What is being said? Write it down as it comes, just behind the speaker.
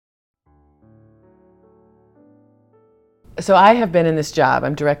So I have been in this job.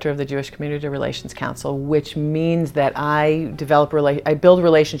 I'm director of the Jewish Community Relations Council, which means that I build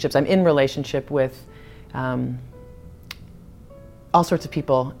relationships. I'm in relationship with all sorts of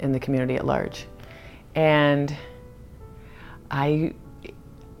people in the community at large. And when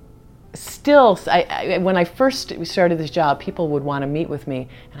I first started this job, people would want to meet with me,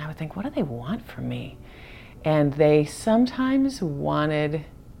 and I would think, what do they want from me? And they sometimes wanted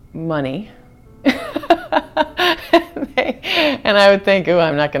money. And I would think, oh,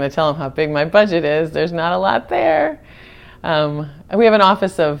 I'm not going to tell them how big my budget is. There's not a lot there. And we have an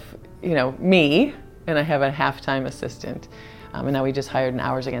office of, me, and I have a half-time assistant. And now we just hired an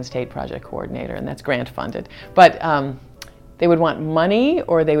Hours Against Hate project coordinator, and that's grant funded. But they would want money,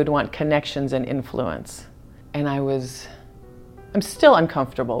 or they would want connections and influence. And I'm still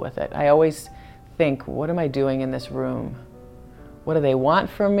uncomfortable with it. I always think, what am I doing in this room? What do they want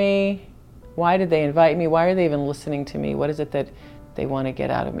from me? Why did they invite me? Why are they even listening to me? What is it that they want to get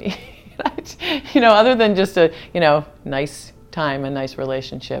out of me? Other than just a, nice time, a nice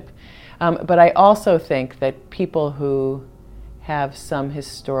relationship. But I also think that people who have some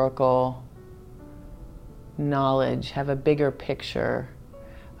historical knowledge have a bigger picture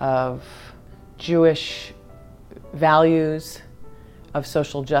of Jewish values, of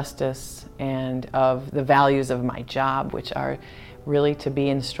social justice, and of the values of my job, which are really to be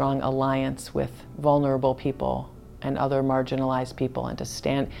in strong alliance with vulnerable people and other marginalized people, and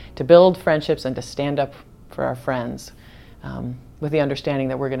to build friendships and to stand up for our friends, with the understanding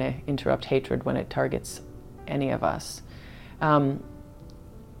that we're going to interrupt hatred when it targets any of us. And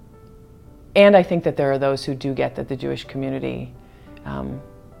I think that there are those who do get that the Jewish community,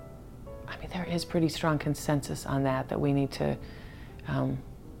 there is pretty strong consensus on that we need to,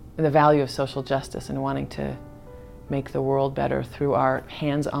 the value of social justice and wanting to make the world better through our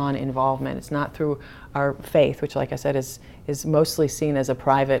hands-on involvement. It's not through our faith, which, like I said, is mostly seen as a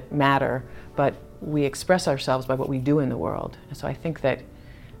private matter, but we express ourselves by what we do in the world. And so I think that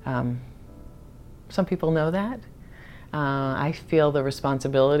some people know that. I feel the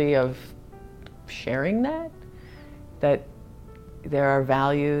responsibility of sharing that there are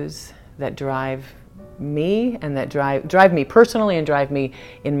values that drive me, and that drive me personally and drive me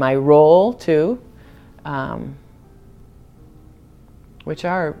in my role too, which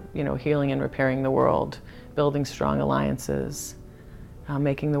are, healing and repairing the world, building strong alliances,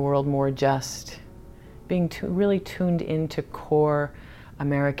 making the world more just, being really tuned into core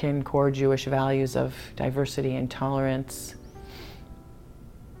American, core Jewish values of diversity and tolerance,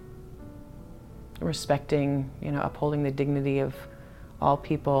 respecting, upholding the dignity of all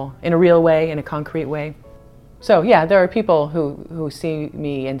people in a real way, in a concrete way. So yeah, there are people who see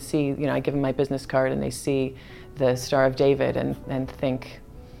me and see, I give them my business card and they see the Star of David and think,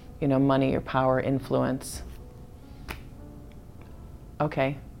 money or power, influence.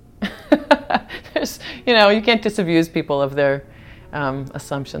 Okay. You can't disabuse people of their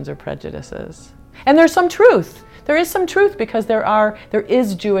assumptions or prejudices. And there's some truth. There is some truth, because there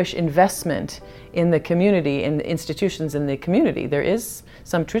is Jewish investment in the community, in the institutions in the community. There is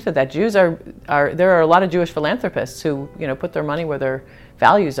some truth to that. There are a lot of Jewish philanthropists who, put their money where their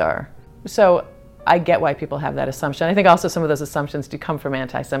values are. So I get why people have that assumption. I think also some of those assumptions do come from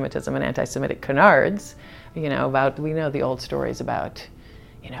anti-Semitism and anti-Semitic canards, we know the old stories about,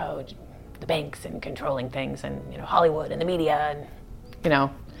 the banks and controlling things, and, Hollywood and the media, and,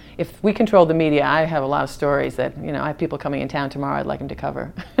 if we control the media, I have a lot of stories that, I have people coming in town tomorrow I'd like them to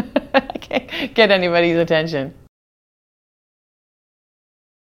cover. I can't get anybody's attention.